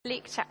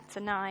Luke chapter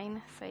 9,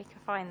 so you can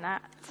find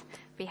that.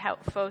 It'd be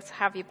helpful to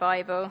have your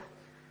Bible.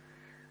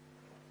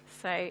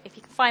 So if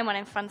you can find one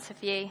in front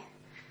of you,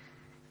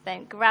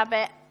 then grab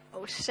it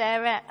or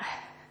share it.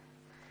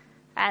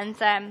 And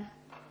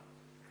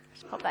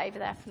just pop that over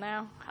there for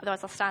now,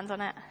 otherwise I'll stand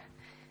on it.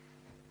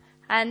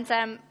 And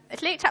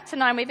it's Luke chapter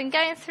 9. We've been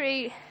going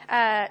through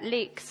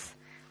Luke's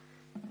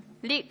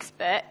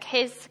book,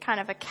 his kind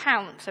of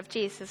account of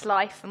Jesus'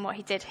 life and what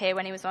he did here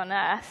when he was on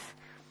earth.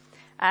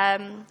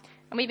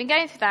 And we've been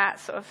going through that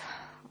sort of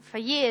for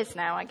years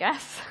now, I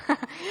guess.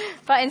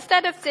 But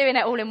instead of doing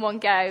it all in one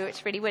go,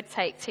 which really would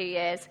take 2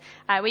 years,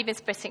 we've been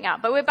splitting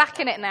up. But we're back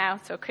in it now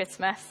till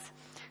Christmas.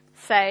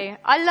 So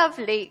I love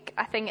Luke.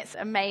 I think it's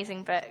an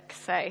amazing book.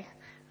 So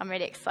I'm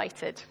really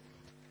excited.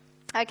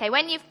 Okay,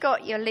 when you've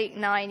got your Luke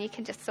 9, you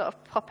can just sort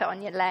of pop it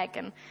on your leg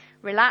and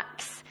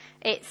relax.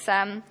 It's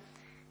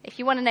if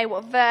you want to know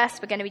what verse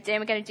we're going to be doing,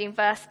 we're going to be doing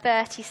verse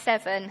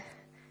 37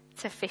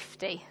 to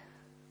 50.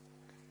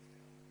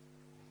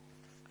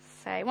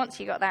 So once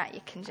you've got that,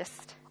 you can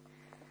just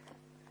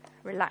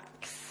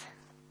relax.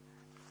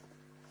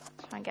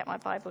 Try and get my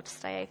Bible to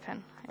stay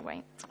open. It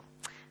won't.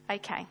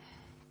 Okay.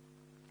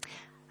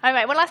 All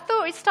right, well, I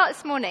thought we'd start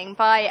this morning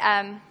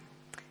by...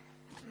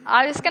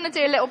 I was going to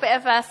do a little bit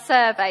of a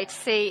survey to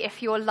see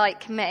if you're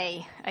like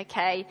me,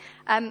 okay?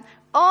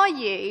 Are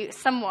you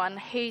someone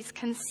who's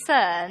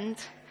concerned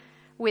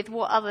with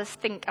what others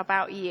think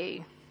about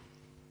you?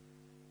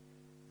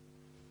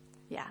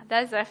 Yeah,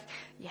 there's a...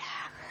 Yeah.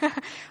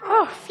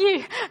 Oh,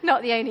 phew.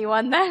 Not the only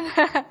one then.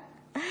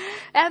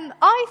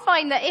 I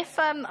find that if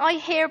I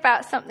hear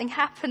about something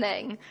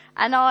happening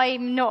and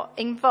I'm not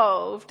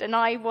involved and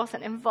I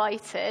wasn't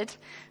invited,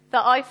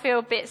 that I feel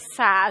a bit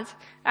sad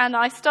and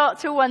I start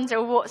to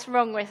wonder what's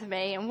wrong with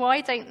me and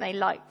why don't they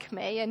like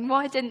me and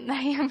why didn't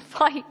they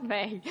invite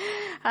me?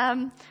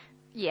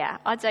 Yeah,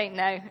 I don't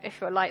know if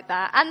you're like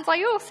that. And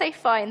I also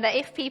find that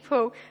if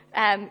people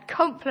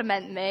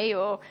compliment me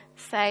or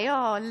say,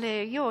 oh,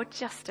 Lou, you're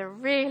just a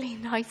really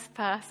nice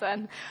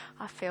person,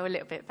 I feel a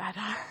little bit better.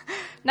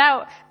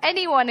 Now,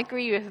 anyone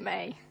agree with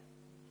me?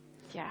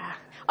 Yeah.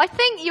 I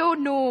think you're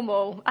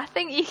normal. I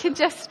think you can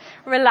just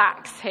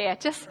relax here.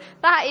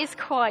 That is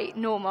quite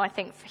normal, I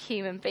think, for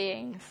human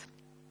beings.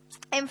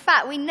 In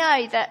fact, we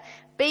know that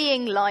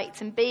being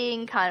liked and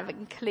being kind of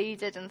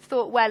included and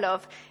thought well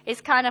of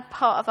is kind of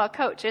part of our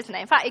culture, isn't it?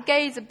 In fact, it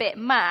goes a bit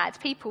mad.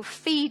 People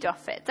feed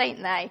off it,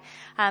 don't they?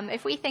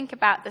 If we think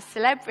about the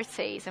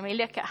celebrities and we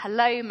look at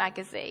Hello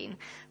magazine,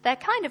 they're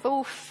kind of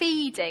all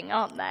feeding,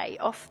 aren't they,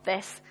 off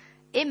this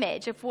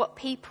image of what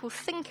people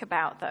think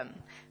about them.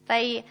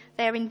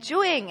 They're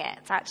enjoying it,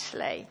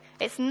 actually.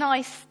 It's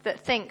nice that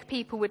think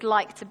people would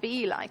like to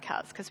be like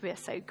us because we're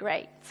so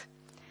great.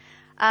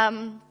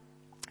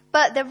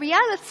 But the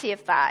reality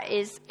of that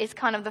is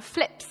kind of the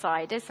flip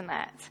side, isn't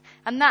it?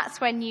 And that's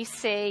when you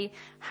see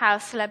how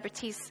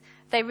celebrities,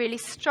 they really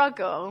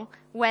struggle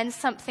when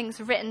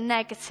something's written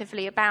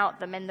negatively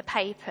about them in the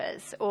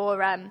papers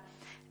or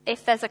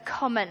if there's a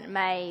comment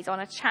made on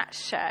a chat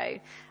show.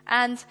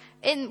 And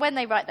when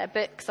they write their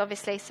books,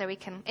 obviously, so we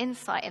can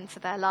insight into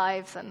their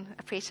lives and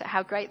appreciate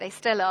how great they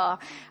still are,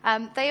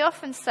 they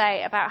often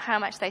say about how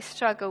much they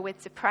struggle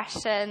with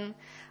depression,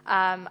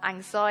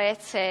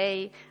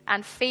 anxiety,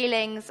 and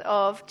feelings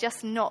of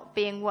just not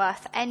being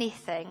worth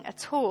anything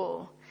at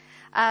all.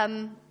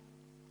 And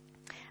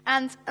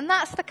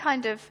that's the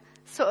kind of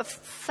sort of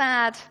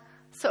sad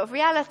sort of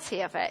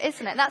reality of it,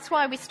 isn't it? That's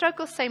why we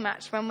struggle so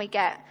much when we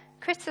get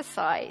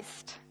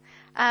criticised.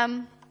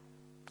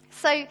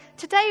 So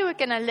today we're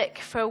going to look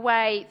for a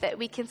way that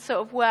we can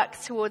sort of work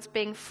towards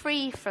being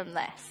free from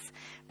this.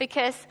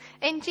 Because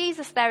in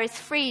Jesus there is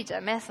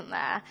freedom, isn't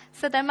there?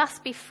 So there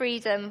must be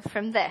freedom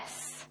from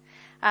this.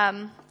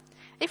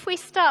 If we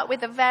start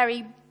with a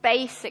very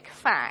basic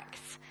fact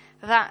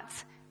that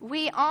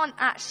we aren't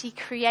actually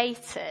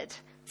created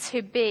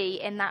to be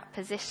in that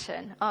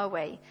position, are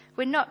we?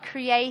 We're not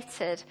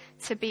created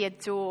to be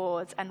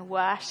adored and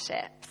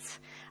worshipped.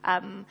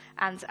 And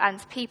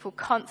people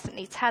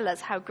constantly tell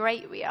us how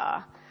great we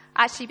are.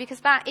 Actually,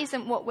 because that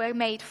isn't what we're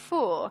made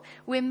for.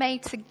 We're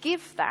made to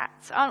give that,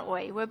 aren't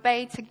we? We're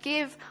made to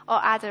give our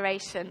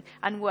adoration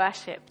and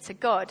worship to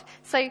God.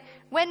 So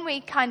when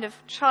we kind of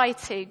try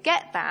to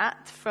get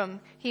that from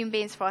human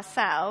beings for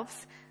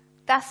ourselves,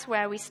 that's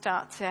where we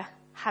start to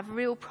have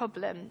real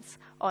problems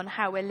on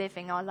how we're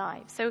living our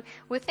lives. So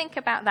we'll think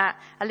about that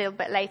a little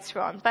bit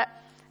later on. But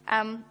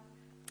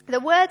the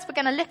words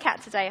we're going to look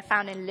at today are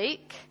found in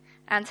Luke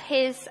and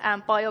his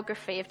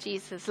biography of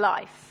Jesus'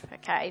 life.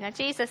 Okay, now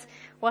Jesus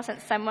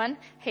wasn't someone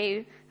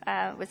who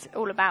was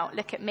all about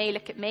look at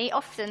me.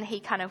 Often he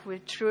kind of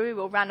withdrew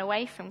or ran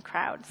away from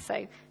crowds.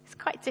 So it's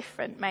quite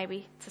different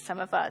maybe to some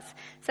of us.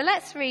 So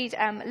let's read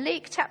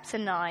Luke chapter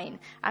 9.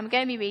 I'm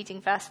going to be reading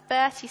verse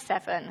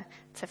 37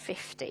 to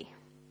 50.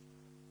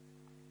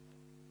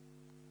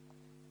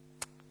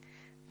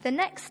 The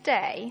next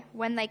day,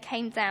 when they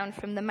came down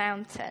from the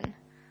mountain,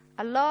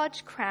 a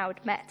large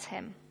crowd met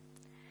him.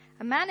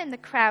 A man in the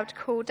crowd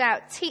called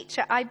out,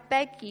 "Teacher, I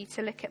beg you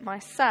to look at my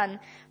son,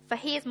 for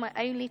he is my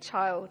only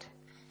child.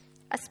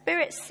 A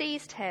spirit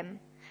seized him,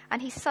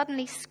 and he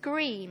suddenly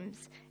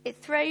screams.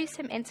 It throws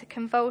him into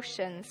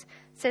convulsions,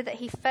 so that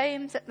he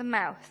foams at the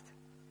mouth.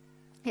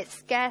 It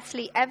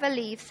scarcely ever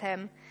leaves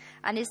him,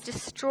 and is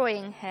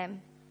destroying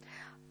him.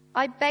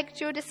 I begged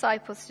your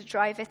disciples to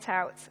drive it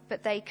out,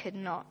 but they could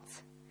not.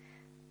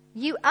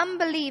 You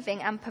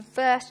unbelieving and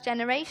perverse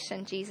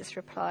generation, Jesus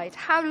replied,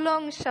 how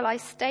long shall I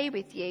stay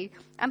with you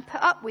and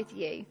put up with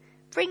you?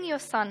 Bring your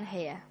son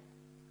here.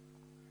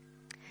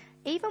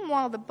 Even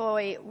while the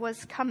boy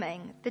was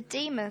coming, the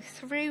demon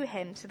threw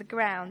him to the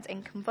ground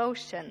in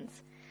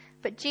convulsions.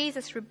 But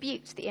Jesus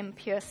rebuked the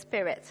impure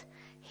spirit,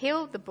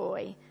 healed the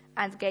boy,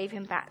 and gave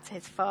him back to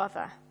his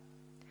father.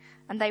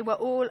 And they were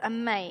all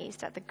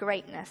amazed at the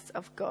greatness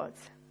of God.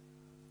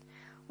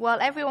 While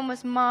everyone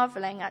was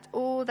marveling at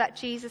all that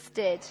Jesus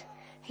did,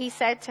 he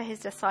said to his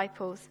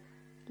disciples,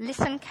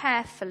 listen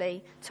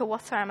carefully to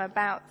what I am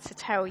about to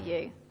tell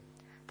you.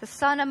 The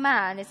Son of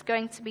Man is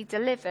going to be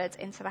delivered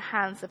into the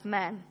hands of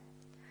men.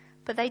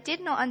 But they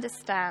did not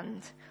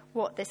understand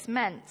what this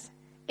meant.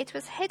 It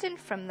was hidden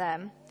from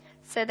them,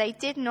 so they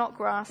did not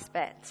grasp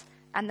it,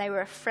 and they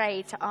were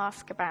afraid to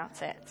ask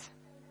about it.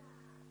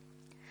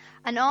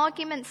 An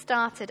argument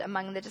started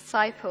among the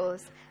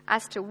disciples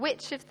as to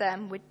which of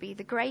them would be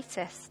the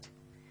greatest.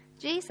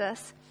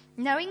 Jesus,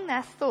 knowing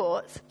their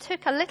thoughts,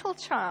 took a little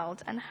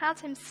child and had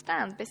him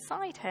stand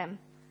beside him.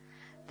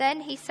 Then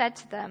he said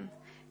to them,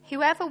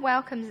 whoever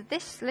welcomes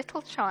this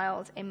little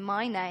child in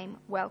my name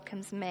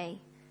welcomes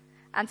me.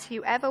 And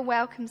whoever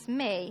welcomes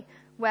me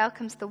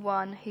welcomes the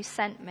one who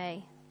sent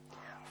me.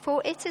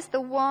 For it is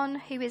the one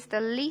who is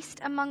the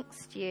least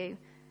amongst you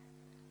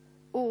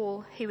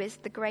all who is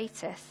the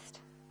greatest.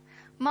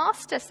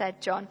 Master,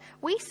 said John,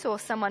 we saw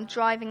someone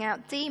driving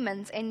out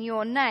demons in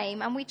your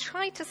name, and we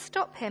tried to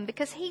stop him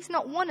because he's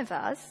not one of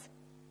us.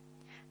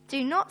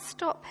 Do not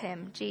stop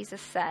him, Jesus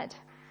said,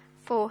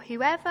 for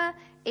whoever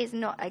is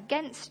not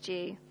against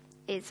you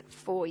is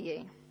for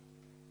you.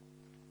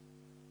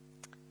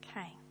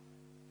 Okay.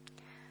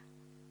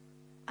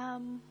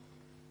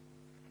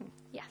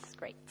 Yes,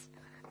 great.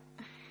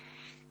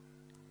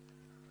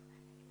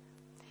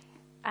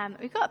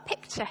 We've got a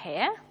picture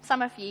here.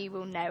 Some of you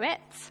will know it.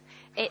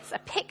 It's a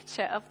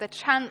picture of the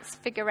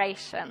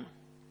Transfiguration,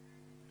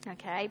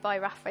 okay, by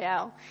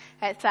Raphael.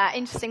 It's an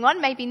interesting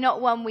one, maybe not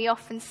one we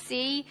often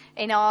see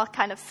in our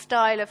kind of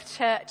style of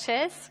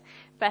churches,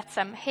 but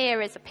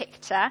here is a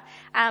picture.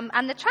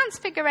 And the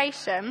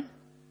Transfiguration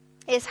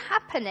is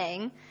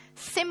happening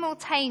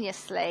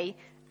simultaneously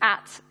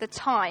at the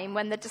time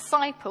when the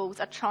disciples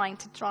are trying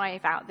to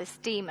drive out this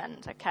demon,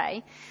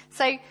 okay?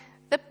 So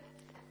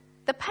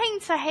the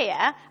painter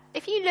here,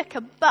 if you look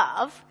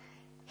above,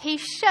 he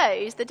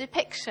shows the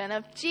depiction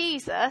of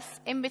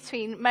Jesus in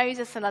between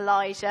Moses and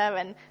Elijah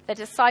and the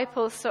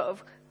disciples sort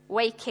of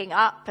waking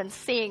up and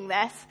seeing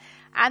this.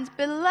 And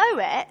below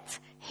it,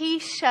 he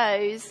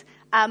shows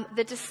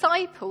the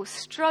disciples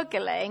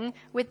struggling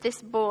with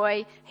this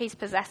boy who's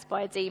possessed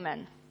by a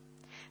demon.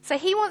 So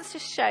he wants to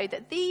show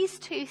that these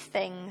two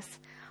things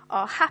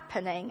are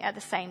happening at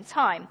the same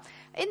time.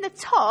 In the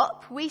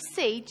top, we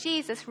see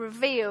Jesus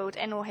revealed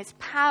in all his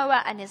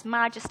power and his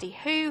majesty,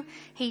 who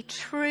he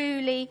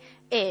truly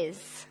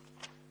is.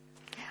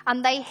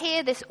 And they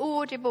hear this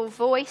audible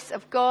voice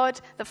of God,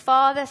 the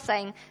Father,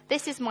 saying,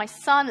 this is my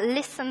son,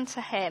 listen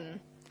to him.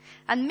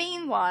 And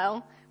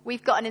meanwhile,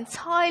 we've got an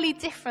entirely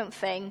different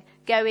thing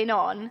going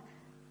on,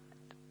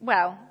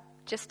 well,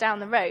 just down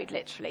the road,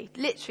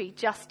 literally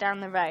just down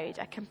the road,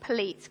 a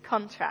complete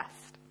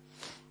contrast.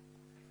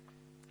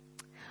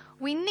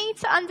 We need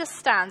to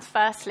understand,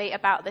 firstly,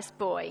 about this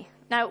boy.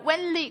 Now,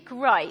 when Luke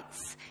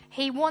writes,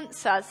 he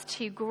wants us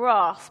to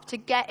grasp, to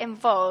get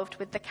involved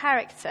with the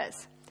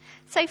characters.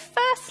 So,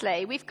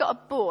 firstly, we've got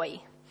a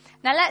boy.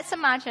 Now, let's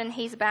imagine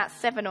he's about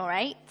 7 or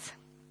 8,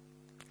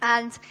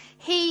 and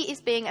he is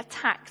being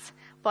attacked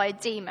by a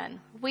demon.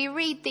 We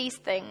read these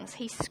things.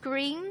 He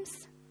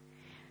screams.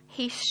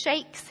 He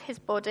shakes his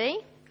body.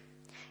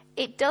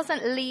 It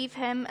doesn't leave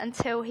him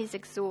until he's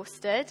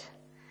exhausted.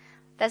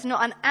 There's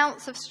not an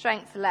ounce of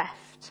strength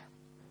left.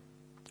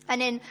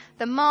 And in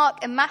the Mark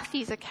and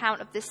Matthew's account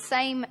of this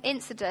same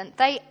incident,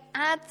 they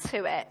add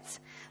to it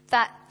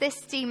that this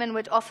demon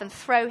would often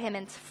throw him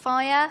into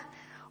fire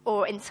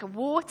or into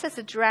water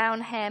to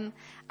drown him,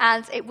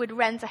 and it would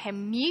render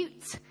him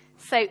mute.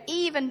 So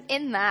even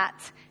in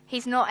that,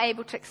 he's not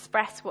able to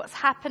express what's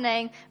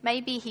happening.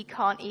 Maybe he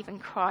can't even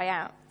cry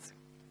out.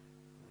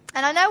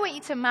 And I now want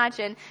you to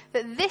imagine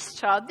that this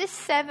child, this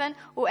 7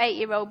 or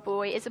 8-year-old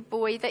boy, is a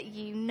boy that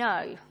you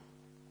know.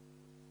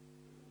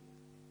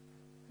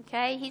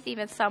 Okay, he's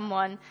even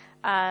someone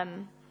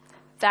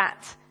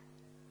that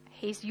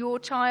he's your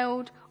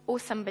child or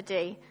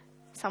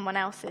someone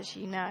else's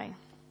you know.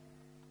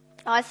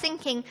 I was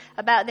thinking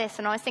about this,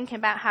 and I was thinking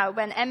about how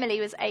when Emily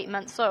was 8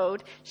 months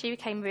old, she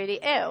became really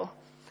ill.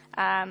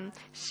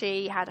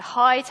 She had a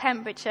high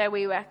temperature.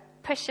 We were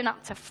pushing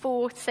up to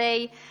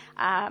 40.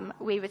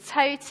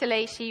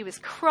 She was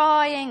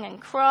crying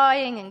and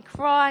crying and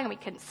crying. We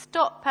couldn't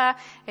stop her.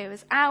 It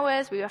was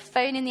hours. We were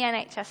phoning the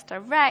NHS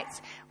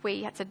Direct.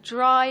 We had to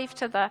drive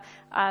to the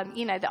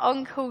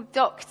on-call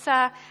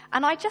doctor.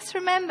 And I just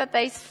remembered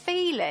those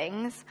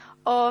feelings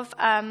of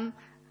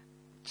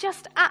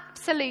just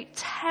absolute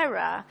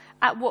terror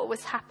at what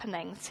was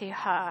happening to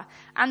her,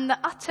 and the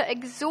utter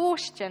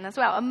exhaustion as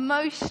well,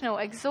 emotional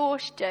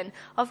exhaustion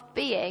of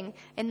being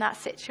in that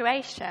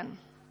situation.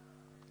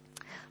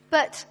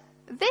 But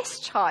this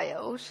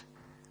child,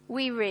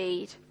 we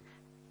read,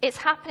 it's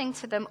happening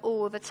to them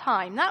all the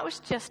time. That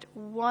was just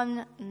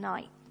one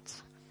night.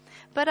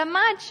 But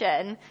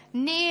imagine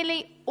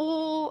nearly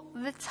all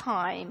the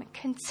time,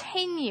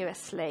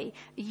 continuously,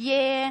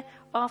 year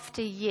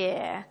after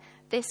year,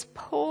 this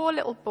poor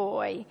little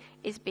boy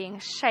is being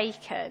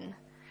shaken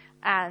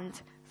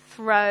and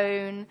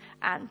thrown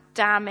and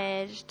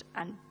damaged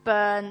and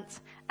burnt,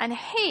 and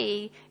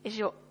he is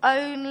your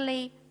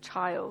only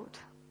child.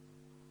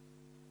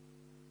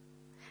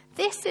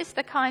 This is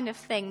the kind of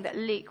thing that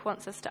Luke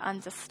wants us to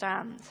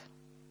understand.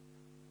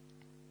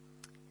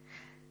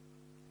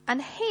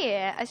 And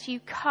here, as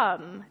you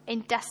come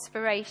in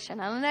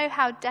desperation, and I know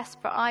how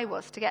desperate I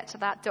was to get to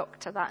that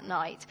doctor that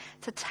night,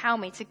 to tell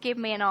me, to give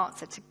me an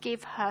answer, to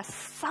give her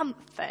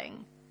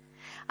something.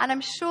 And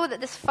I'm sure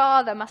that this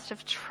father must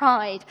have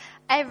tried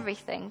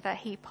everything that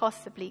he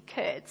possibly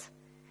could.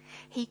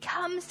 He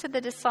comes to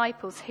the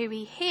disciples who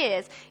he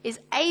hears is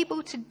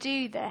able to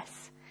do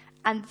this,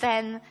 and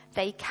then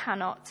they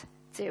cannot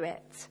do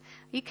it.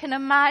 You can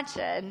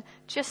imagine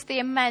just the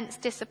immense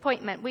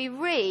disappointment. We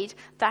read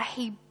that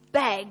he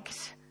begged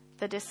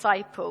the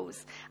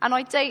disciples. And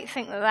I don't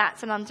think that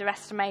that's an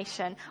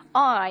underestimation.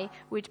 I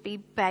would be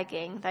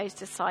begging those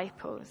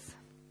disciples.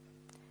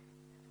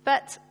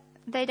 But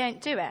they don't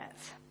do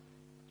it.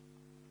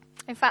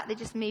 In fact, they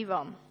just move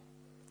on.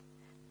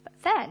 But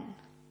then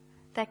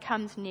there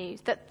comes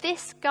news that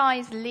this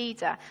guy's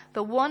leader,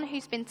 the one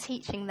who's been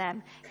teaching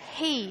them,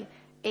 he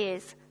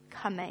is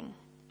coming.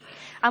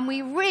 And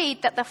we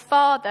read that the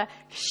father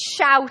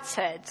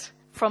shouted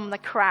from the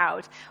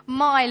crowd.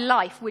 My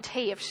life, would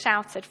he have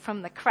shouted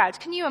from the crowd?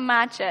 Can you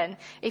imagine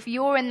if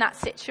you're in that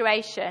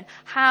situation,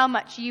 how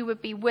much you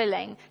would be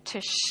willing to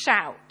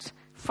shout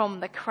from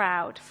the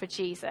crowd for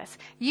Jesus?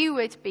 You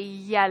would be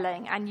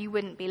yelling, and you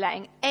wouldn't be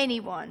letting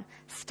anyone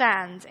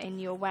stand in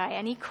your way.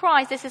 And he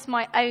cries, "This is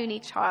my only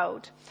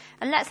child."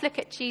 And let's look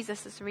at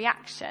Jesus'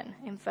 reaction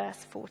in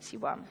verse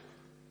 41.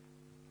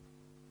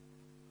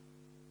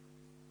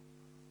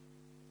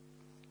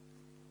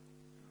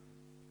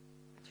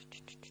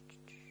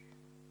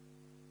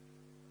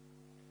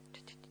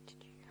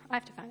 I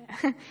have to find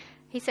it.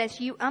 He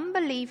says, "You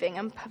unbelieving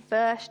and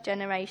perverse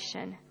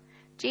generation."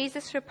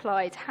 Jesus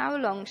replied, "How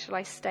long shall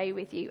I stay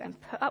with you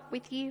and put up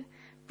with you?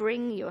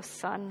 Bring your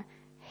son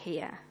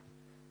here."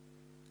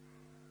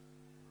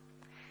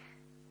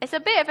 It's a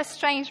bit of a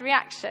strange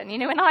reaction. You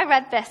know, when I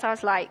read this, I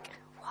was like,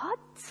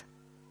 what?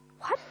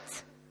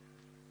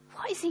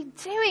 What is he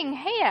doing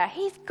here?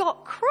 He's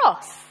got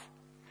cross.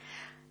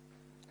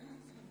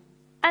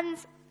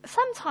 And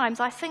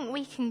sometimes I think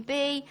we can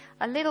be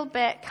a little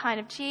bit kind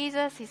of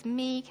Jesus. He's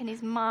meek and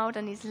he's mild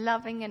and he's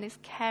loving and he's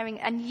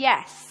caring. And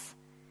yes,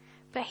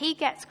 but he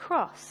gets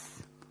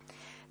cross.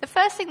 The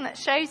first thing that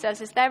shows us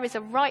is there is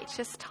a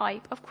righteous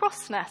type of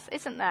crossness,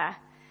 isn't there?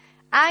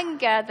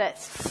 Anger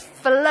that's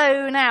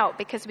flown out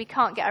because we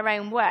can't get our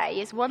own way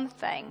is one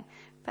thing.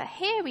 But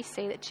here we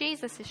see that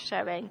Jesus is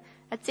showing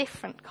a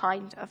different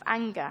kind of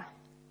anger.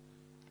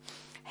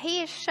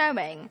 He is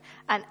showing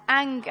an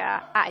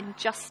anger at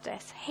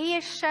injustice. He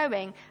is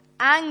showing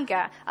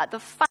anger at the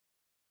fact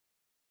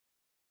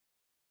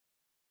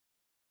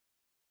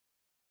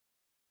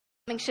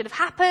something should have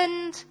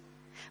happened,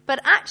 but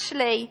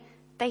actually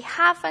they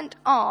haven't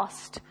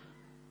asked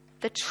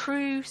the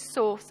true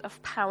source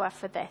of power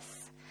for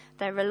this.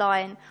 They're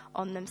relying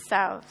on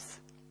themselves.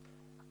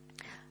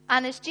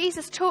 And as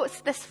Jesus talks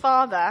to this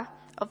father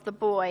of the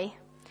boy,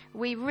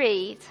 we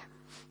read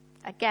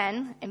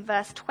again in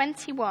verse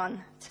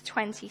 21 to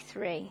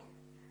 23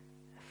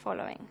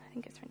 following. I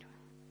think it's 21.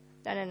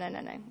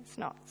 No, it's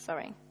not.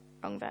 Sorry,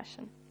 wrong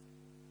version.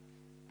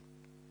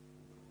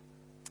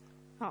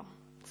 Oh,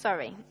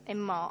 sorry, in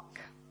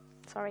Mark.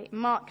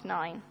 Mark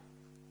 9.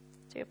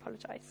 I do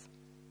apologise.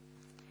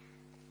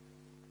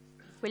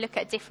 We look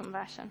at a different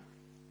version.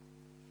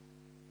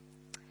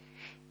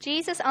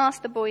 Jesus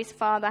asked the boy's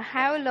father,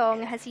 "How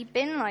long has he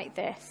been like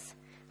this?"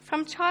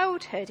 "From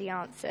childhood," he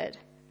answered.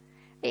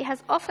 "It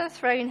has often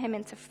thrown him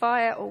into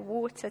fire or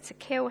water to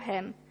kill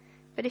him.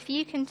 But if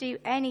you can do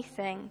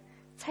anything,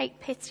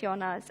 take pity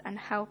on us and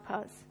help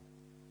us."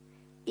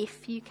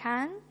 "If you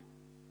can,"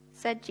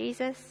 said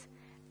Jesus,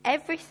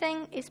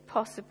 "everything is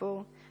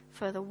possible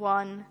for the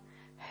one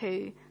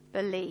who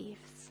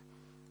believes."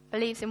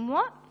 Believes in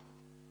what?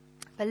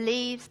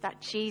 Believes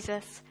that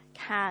Jesus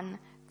can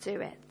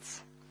do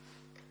it.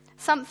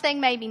 Something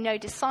maybe no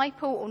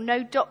disciple or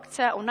no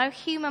doctor or no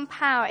human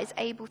power is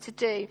able to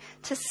do,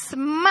 to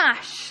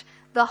smash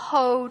the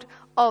hold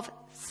of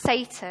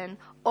Satan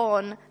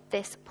on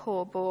this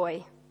poor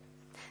boy.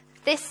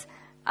 This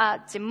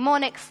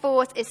demonic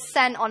force is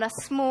sent on a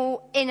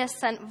small,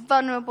 innocent,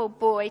 vulnerable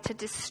boy to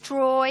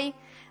destroy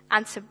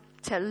and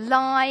to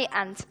lie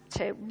and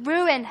to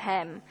ruin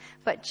him.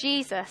 But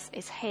Jesus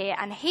is here,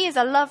 and he is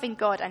a loving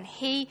God, and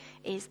he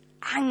is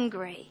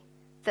angry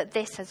that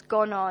this has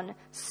gone on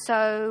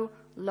so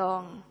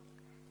long.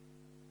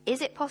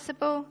 Is it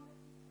possible?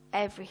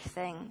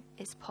 Everything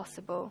is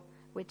possible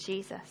with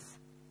Jesus.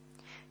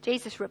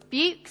 Jesus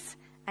rebukes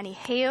and he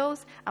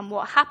heals, and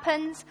what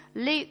happens?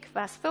 Luke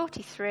verse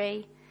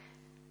 43,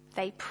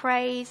 they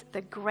praise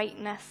the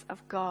greatness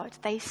of God.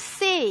 They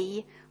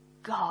see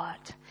God.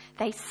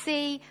 They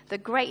see the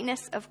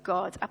greatness of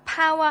God, a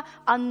power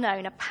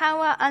unknown, a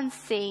power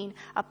unseen,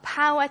 a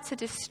power to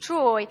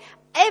destroy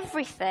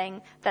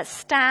everything that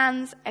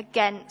stands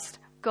against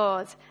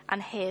God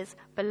and his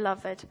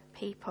beloved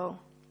people.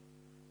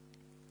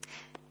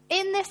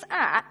 In this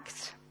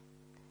act,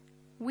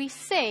 we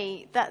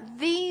see that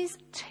these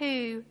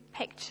two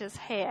pictures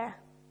here,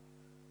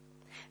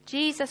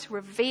 Jesus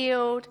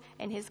revealed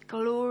in his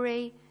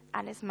glory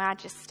and his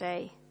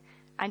majesty,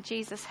 and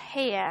Jesus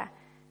here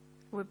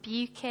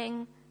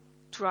rebuking,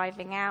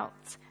 driving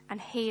out,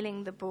 and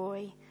healing the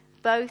boy,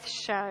 both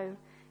show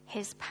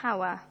his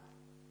power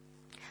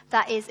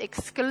that is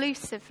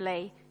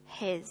exclusively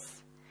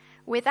his.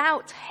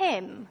 Without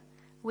him,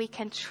 we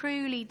can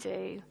truly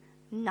do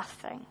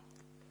nothing.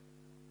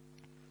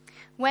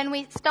 When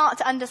we start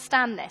to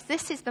understand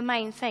this is the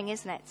main thing,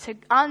 isn't it? To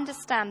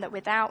understand that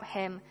without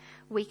him,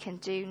 we can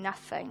do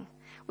nothing.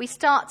 We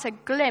start to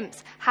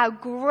glimpse how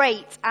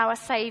great our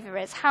Saviour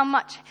is, how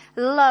much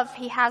love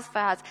he has for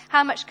us,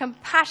 how much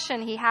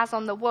compassion he has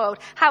on the world,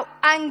 how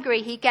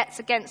angry he gets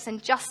against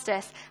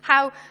injustice,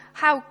 how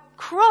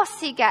cross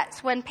he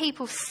gets when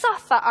people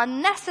suffer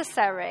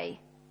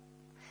unnecessary.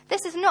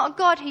 This is not a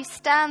God who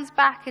stands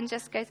back and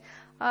just goes,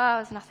 oh,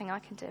 there's nothing I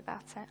can do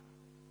about it.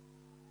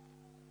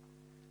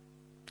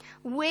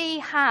 We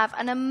have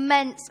an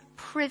immense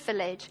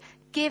privilege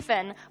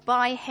given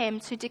by him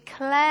to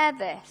declare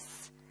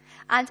this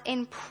and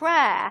in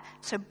prayer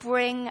to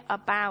bring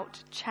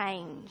about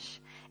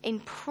change. In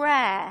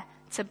prayer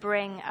to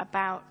bring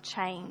about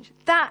change.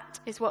 That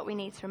is what we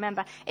need to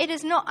remember. It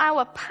is not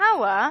our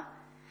power,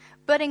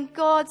 but in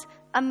God's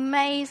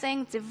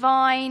amazing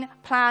divine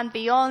plan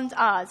beyond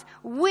us.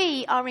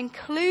 We are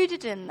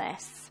included in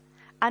this,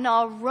 and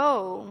our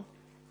role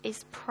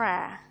is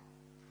prayer.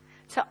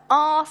 To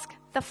ask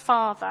the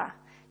Father,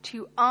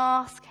 to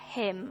ask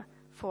him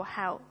for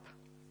help.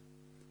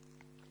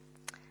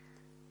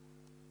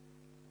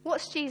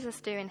 What's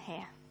Jesus doing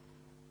here?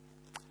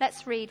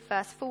 Let's read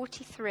verse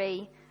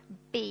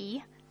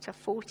 43b to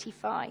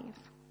 45,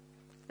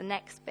 the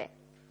next bit.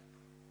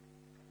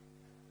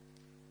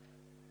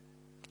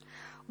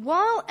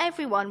 While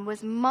everyone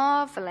was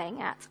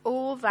marveling at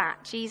all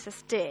that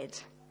Jesus did,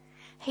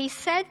 he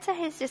said to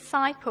his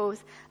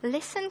disciples,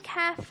 "Listen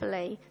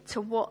carefully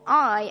to what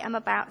I am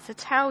about to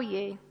tell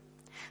you.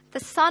 The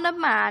Son of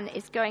Man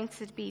is going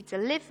to be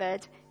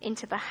delivered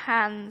into the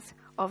hands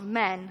of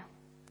men."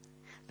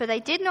 But they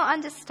did not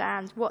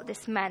understand what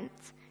this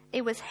meant.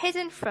 It was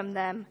hidden from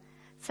them,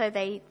 so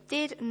they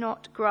did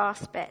not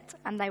grasp it,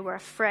 and they were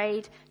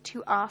afraid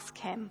to ask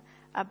him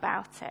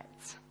about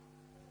it.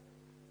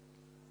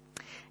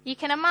 You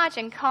can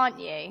imagine, can't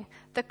you?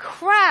 The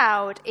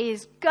crowd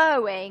is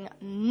going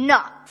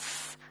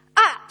nuts.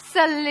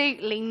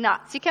 Absolutely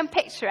nuts. You can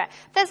picture it.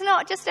 There's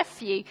not just a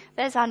few,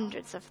 there's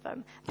hundreds of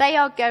them. They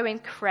are going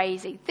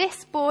crazy.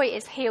 This boy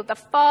is healed. The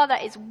father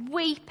is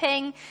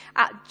weeping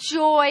at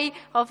joy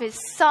of his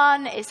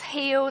son is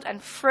healed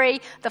and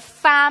free. The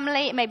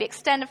family, maybe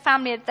extended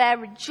family, are there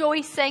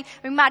rejoicing.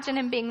 Imagine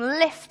him being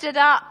lifted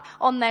up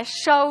on their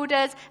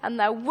shoulders, and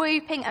they're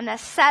whooping and they're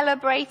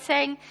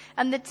celebrating.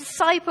 And the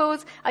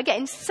disciples are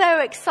getting so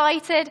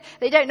excited,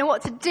 they don't know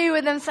what to do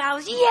with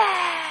themselves.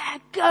 Yeah,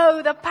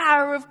 go the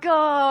power of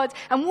God,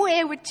 and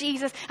we're with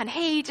Jesus, and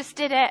he just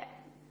did it.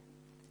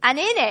 And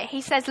in it,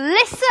 he says,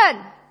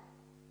 listen.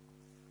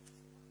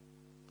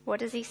 What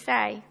does he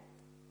say?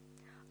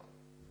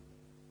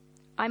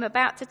 I'm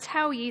about to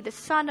tell you the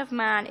Son of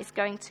Man is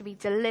going to be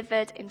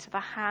delivered into the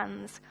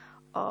hands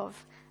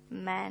of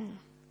men.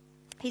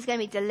 He's going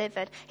to be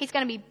delivered. He's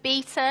going to be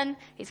beaten.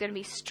 He's going to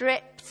be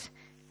stripped.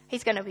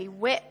 He's going to be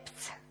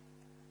whipped.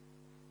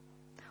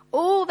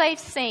 All they've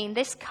seen,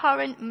 this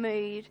current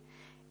mood,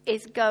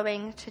 is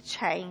going to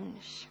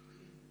change.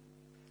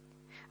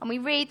 And we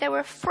read they were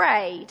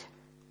afraid.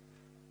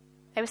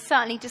 They were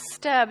certainly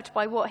disturbed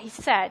by what he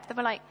said. They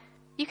were like,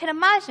 you can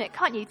imagine it,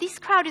 can't you? This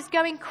crowd is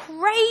going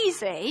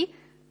crazy.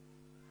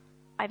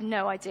 I have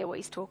no idea what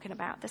he's talking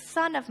about. The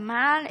Son of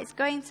Man is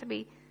going to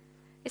be...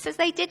 It says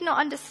they did not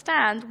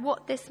understand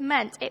what this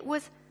meant. It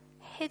was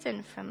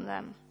hidden from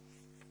them.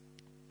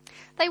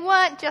 They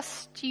weren't just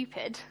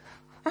stupid.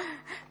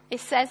 It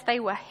says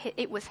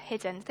it was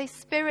hidden. They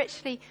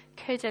spiritually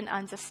couldn't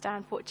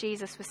understand what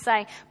Jesus was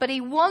saying. But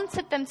he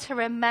wanted them to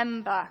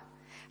remember.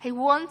 He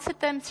wanted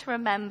them to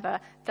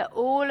remember that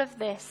all of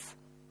this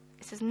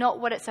is This is not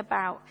what it's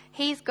about.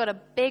 He's got a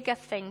bigger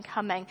thing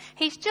coming.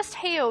 He's just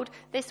healed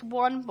this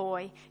one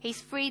boy.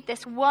 He's freed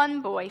this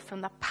one boy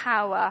from the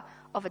power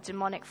of a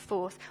demonic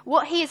force.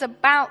 What he is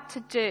about to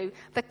do,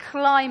 the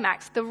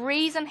climax, the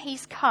reason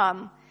he's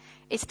come,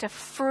 is to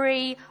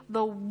free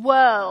the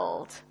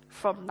world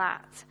from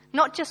that.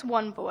 Not just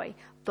one boy,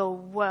 the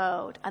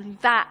world. And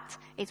that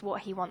is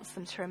what he wants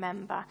them to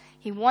remember.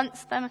 He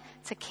wants them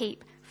to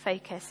keep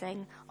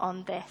focusing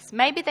on this.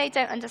 Maybe they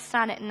don't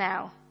understand it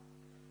now.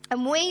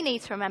 And we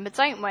need to remember,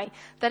 don't we,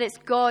 that it's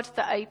God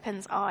that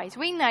opens eyes.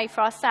 We know for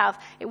ourselves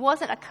it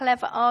wasn't a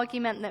clever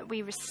argument that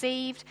we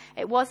received.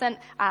 It wasn't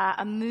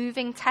a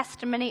moving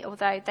testimony,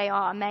 although they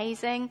are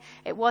amazing.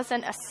 It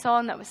wasn't a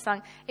song that was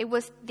sung. It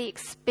was the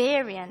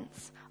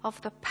experience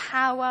of the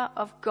power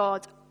of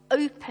God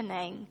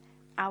opening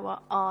our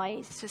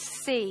eyes to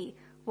see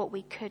what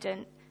we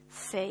couldn't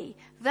see.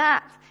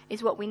 That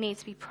is what we need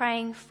to be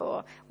praying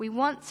for. We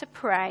want to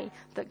pray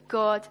that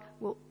God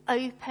will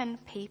open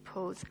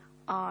people's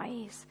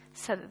eyes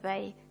so that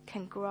they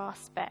can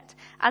grasp it.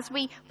 As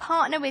we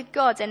partner with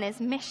God in his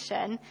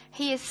mission,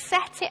 he has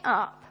set it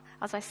up,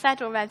 as I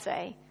said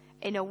already,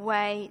 in a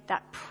way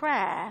that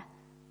prayer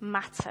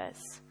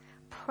matters.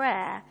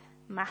 Prayer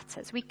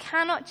matters. We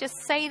cannot just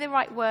say the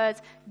right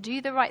words,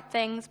 do the right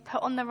things,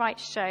 put on the right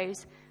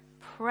shows.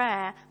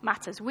 Prayer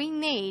matters. We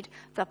need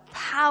the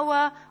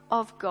power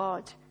of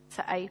God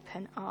to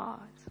open ours.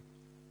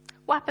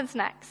 What happens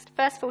next?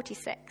 Verse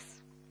 46.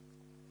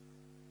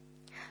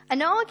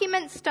 An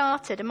argument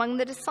started among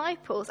the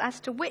disciples as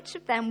to which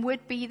of them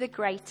would be the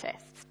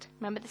greatest.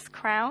 Remember this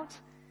crowd?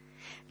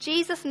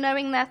 Jesus,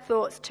 knowing their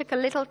thoughts, took a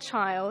little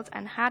child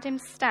and had him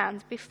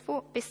stand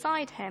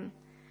beside him.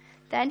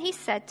 Then he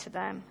said to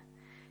them,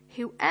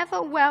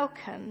 "Whoever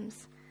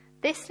welcomes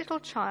this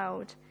little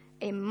child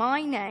in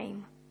my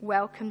name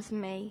welcomes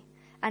me,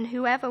 and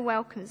whoever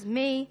welcomes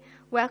me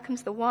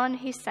welcomes the one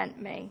who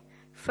sent me.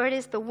 For it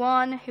is the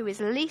one who is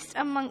least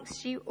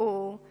amongst you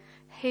all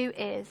who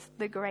is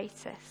the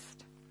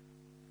greatest."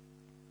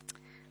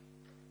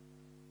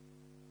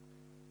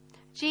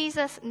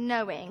 Jesus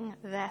knowing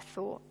their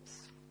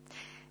thoughts.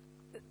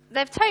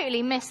 They've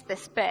totally missed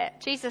this bit.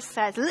 Jesus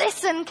says,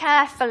 listen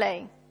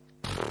carefully.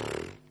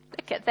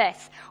 Look at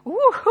this.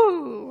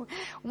 Woohoo!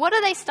 What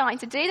are they starting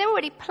to do? They're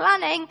already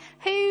planning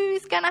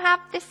who's going to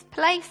have this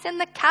place in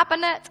the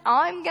cabinet.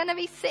 I'm going to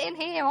be sitting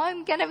here.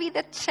 I'm going to be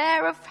the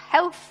chair of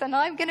health, and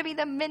I'm going to be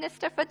the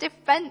minister for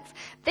defense.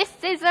 This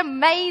is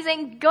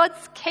amazing.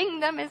 God's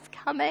kingdom is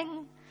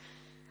coming.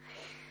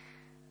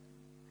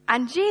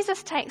 And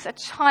Jesus takes a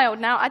child.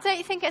 Now, I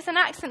don't think it's an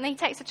accident that he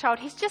takes a child.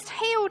 He's just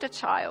healed a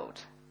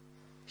child.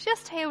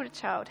 Just healed a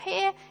child.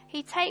 Here,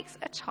 he takes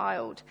a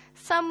child,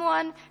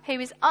 someone who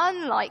is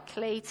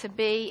unlikely to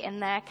be in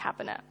their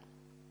cabinet.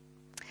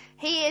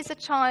 He is a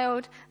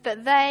child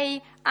that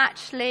they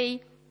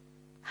actually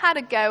had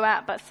a go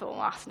at, but thought,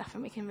 well, there's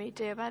nothing we can really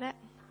do about it.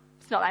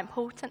 It's not that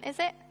important, is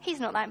it? He's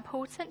not that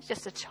important. It's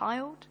just a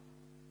child.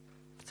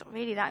 It's not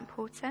really that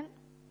important.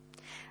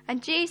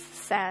 And Jesus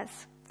says,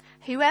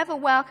 whoever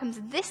welcomes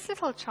this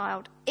little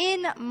child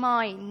in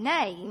my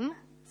name,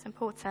 it's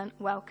important,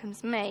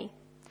 welcomes me.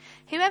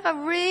 Whoever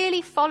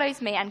really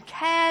follows me and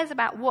cares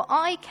about what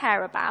I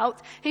care about,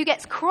 who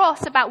gets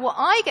cross about what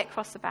I get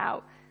cross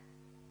about,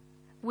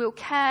 will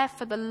care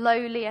for the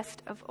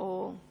lowliest of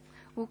all.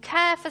 Will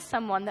care for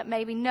someone that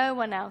maybe no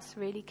one else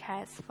really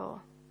cares for.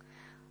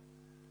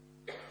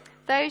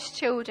 Those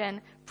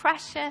children,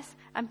 precious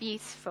and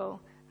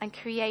beautiful and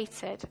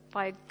created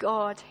by a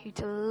God who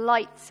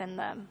delights in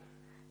them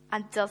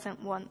and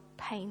doesn't want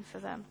pain for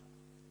them.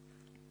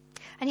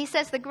 And he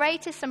says the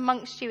greatest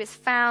amongst you is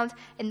found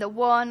in the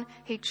one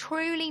who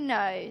truly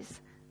knows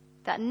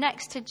that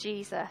next to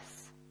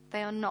Jesus,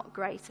 they are not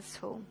great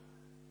at all.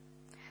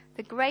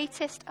 The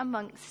greatest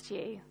amongst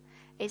you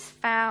is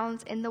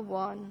found in the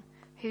one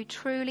who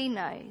truly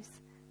knows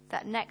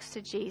that next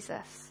to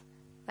Jesus,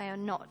 they are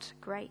not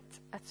great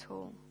at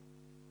all.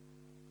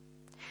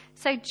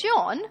 So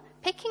John,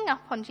 picking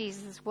up on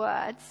Jesus'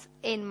 words,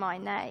 in my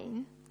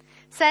name,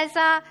 says,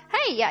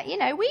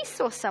 hey, we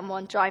saw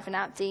someone driving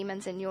out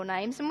demons in your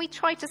names and we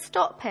tried to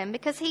stop him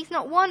because he's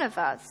not one of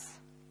us.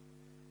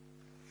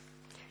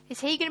 Is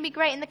he going to be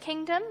great in the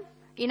kingdom?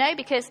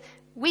 Because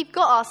we've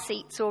got our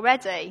seats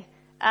already.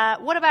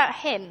 What about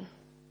him?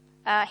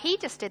 He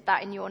just did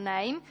that in your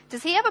name.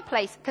 Does he have a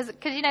place? Because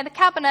the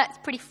cabinet's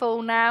pretty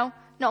full now.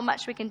 Not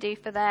much we can do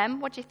for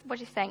them. What do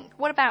you think?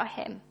 What about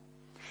him?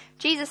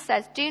 Jesus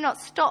says, do not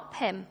stop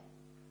him.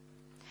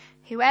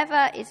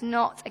 Whoever is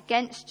not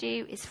against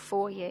you is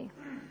for you.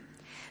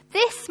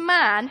 This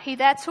man who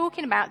they're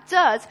talking about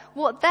does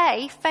what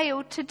they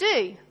failed to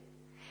do.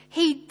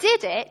 He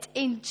did it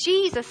in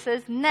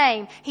Jesus'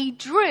 name. He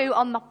drew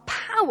on the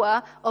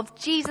power of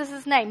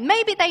Jesus' name.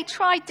 Maybe they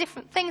tried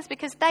different things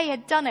because they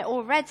had done it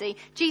already.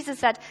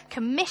 Jesus had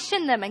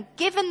commissioned them and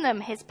given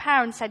them his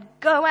power and said,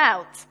 go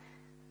out.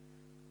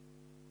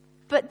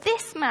 But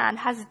this man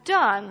has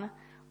done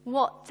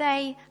what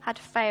they had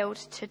failed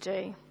to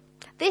do.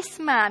 This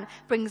man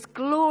brings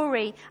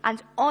glory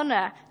and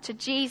honor to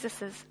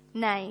Jesus'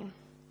 name.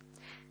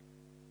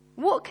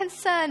 What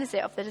concern is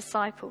it of the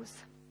disciples?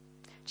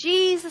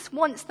 Jesus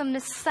wants them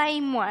the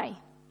same way.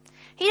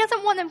 He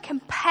doesn't want them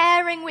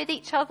comparing with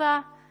each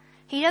other.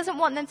 He doesn't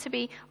want them to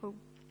be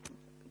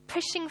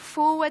pushing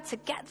forward to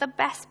get the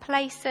best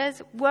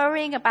places,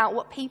 worrying about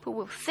what people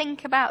will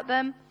think about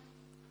them.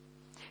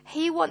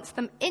 He wants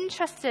them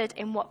interested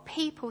in what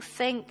people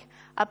think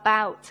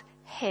about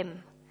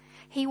him.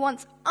 He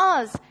wants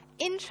us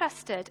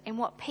interested in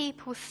what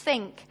people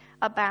think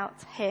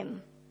about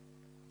him.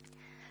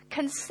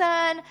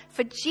 Concern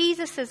for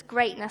Jesus'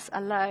 greatness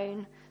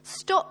alone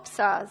stops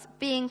us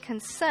being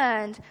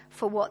concerned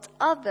for what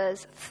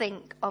others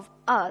think of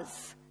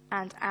us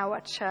and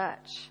our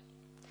church.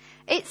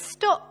 It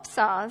stops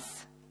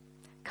us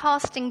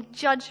casting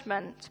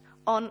judgment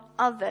on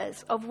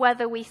others of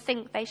whether we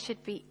think they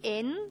should be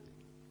in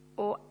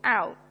or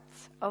out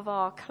of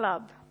our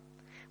club,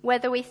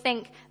 whether we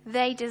think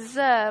they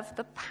deserve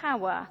the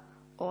power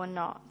or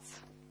not.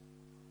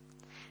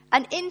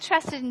 And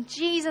interested in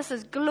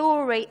Jesus'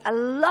 glory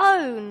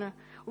alone,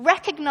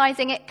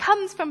 recognizing it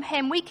comes from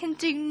him, we can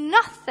do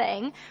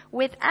nothing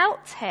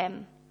without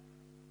him.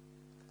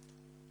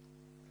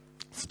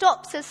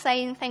 Stops us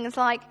saying things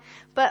like,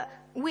 but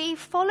we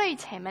followed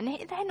him and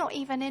they're not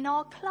even in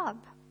our club.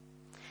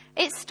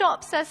 It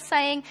stops us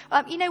saying,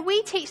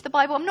 we teach the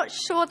Bible. I'm not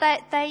sure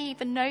that they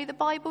even know the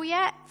Bible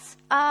yet.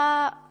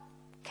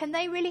 Can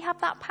they really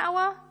have that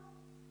power?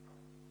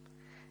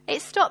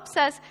 It stops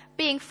us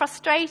being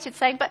frustrated,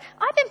 saying, but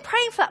I've been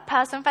praying for that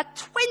person for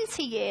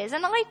 20 years,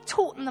 and I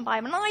taught them the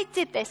Bible, and I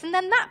did this, and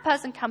then that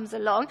person comes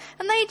along,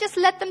 and they just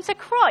led them to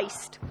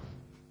Christ.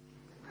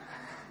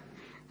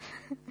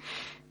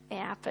 It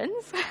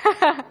happens.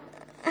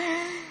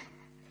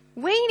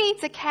 We need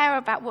to care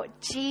about what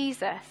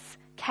Jesus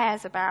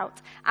cares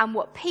about, and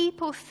what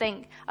people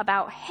think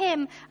about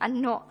him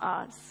and not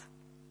us.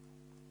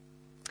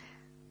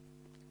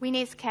 We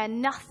need to care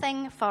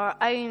nothing for our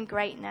own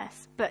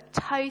greatness, but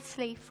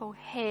totally for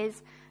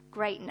his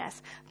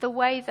greatness. The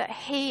way that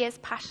he is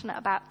passionate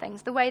about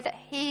things, the way that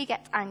he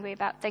gets angry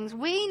about things.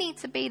 We need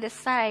to be the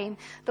same.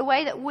 The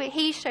way that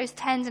he shows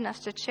tenderness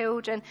to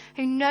children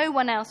who no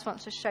one else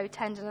wants to show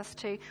tenderness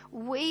to,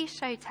 we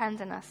show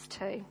tenderness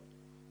to.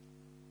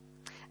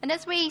 And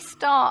as we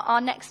start our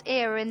next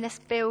era in this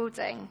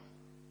building,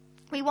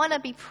 we want to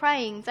be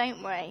praying,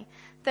 don't we,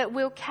 that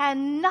we'll care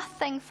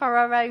nothing for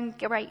our own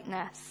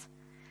greatness,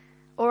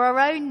 or our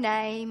own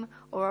name,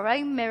 or our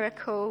own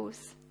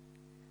miracles,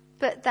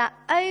 but that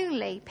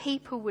only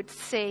people would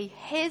see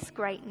his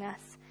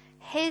greatness,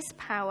 his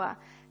power,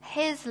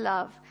 his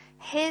love,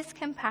 his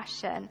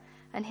compassion,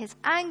 and his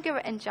anger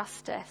at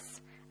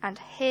injustice, and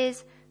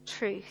his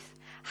truth,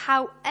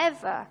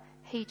 however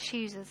he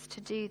chooses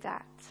to do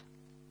that.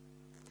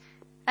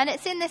 And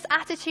it's in this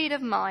attitude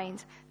of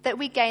mind that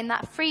we gain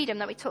that freedom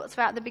that we talked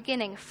about at the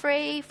beginning,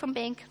 free from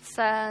being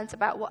concerned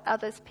about what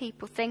others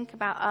people think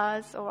about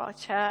us or our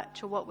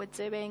church or what we're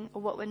doing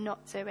or what we're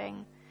not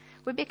doing.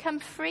 We become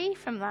free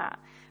from that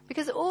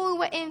because all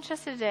we're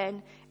interested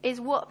in is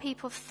what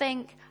people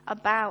think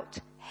about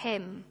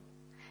him.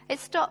 It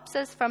stops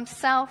us from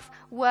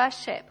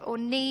self-worship or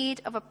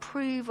need of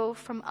approval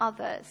from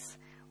others.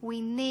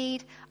 We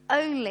need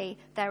only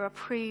their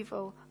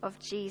approval of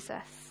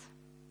Jesus.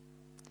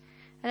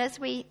 And as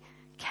we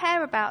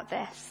care about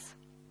this,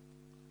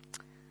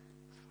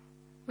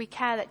 we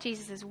care that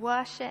Jesus is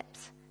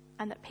worshipped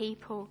and that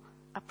people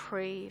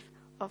approve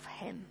of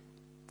him.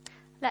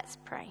 Let's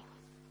pray.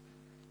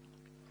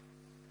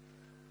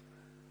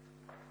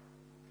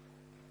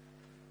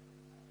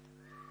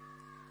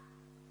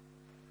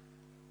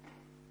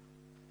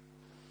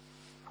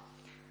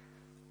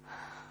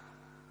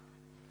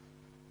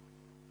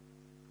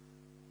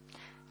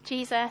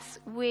 Jesus,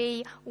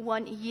 we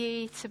want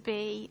you to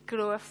be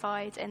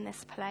glorified in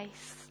this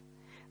place.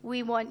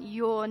 We want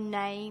your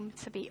name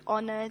to be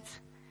honoured.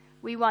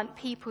 We want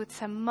people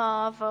to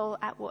marvel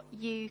at what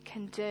you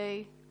can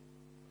do.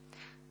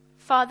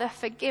 Father,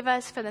 forgive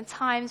us for the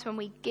times when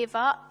we give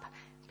up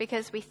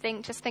because we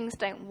think just things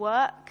don't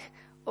work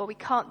or we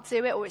can't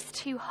do it or it's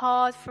too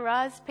hard for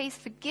us. Please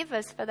forgive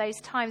us for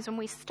those times when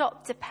we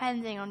stop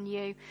depending on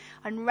you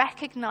and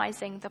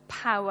recognising the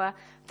power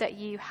that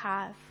you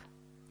have.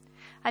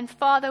 And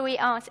Father, we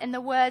ask in the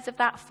words of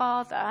that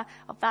father,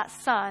 of that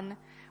son,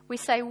 we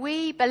say,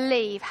 we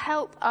believe,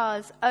 help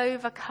us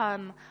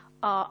overcome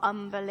our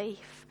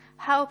unbelief.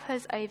 Help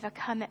us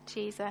overcome it,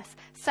 Jesus.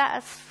 Set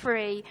us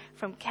free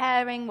from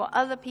caring what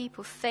other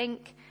people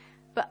think,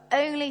 but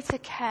only to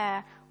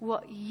care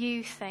what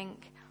you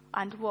think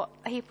and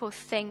what people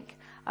think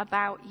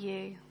about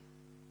you.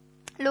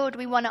 Lord,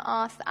 we want to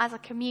ask that as a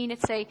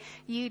community,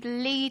 you'd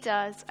lead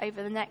us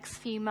over the next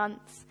few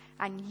months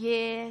and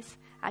years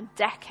and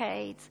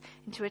decades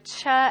into a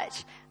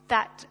church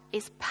that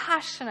is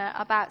passionate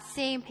about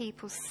seeing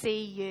people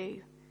see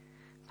you.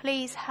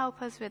 Please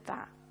help us with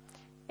that.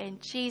 In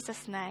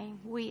Jesus'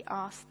 name, we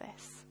ask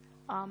this.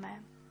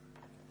 Amen.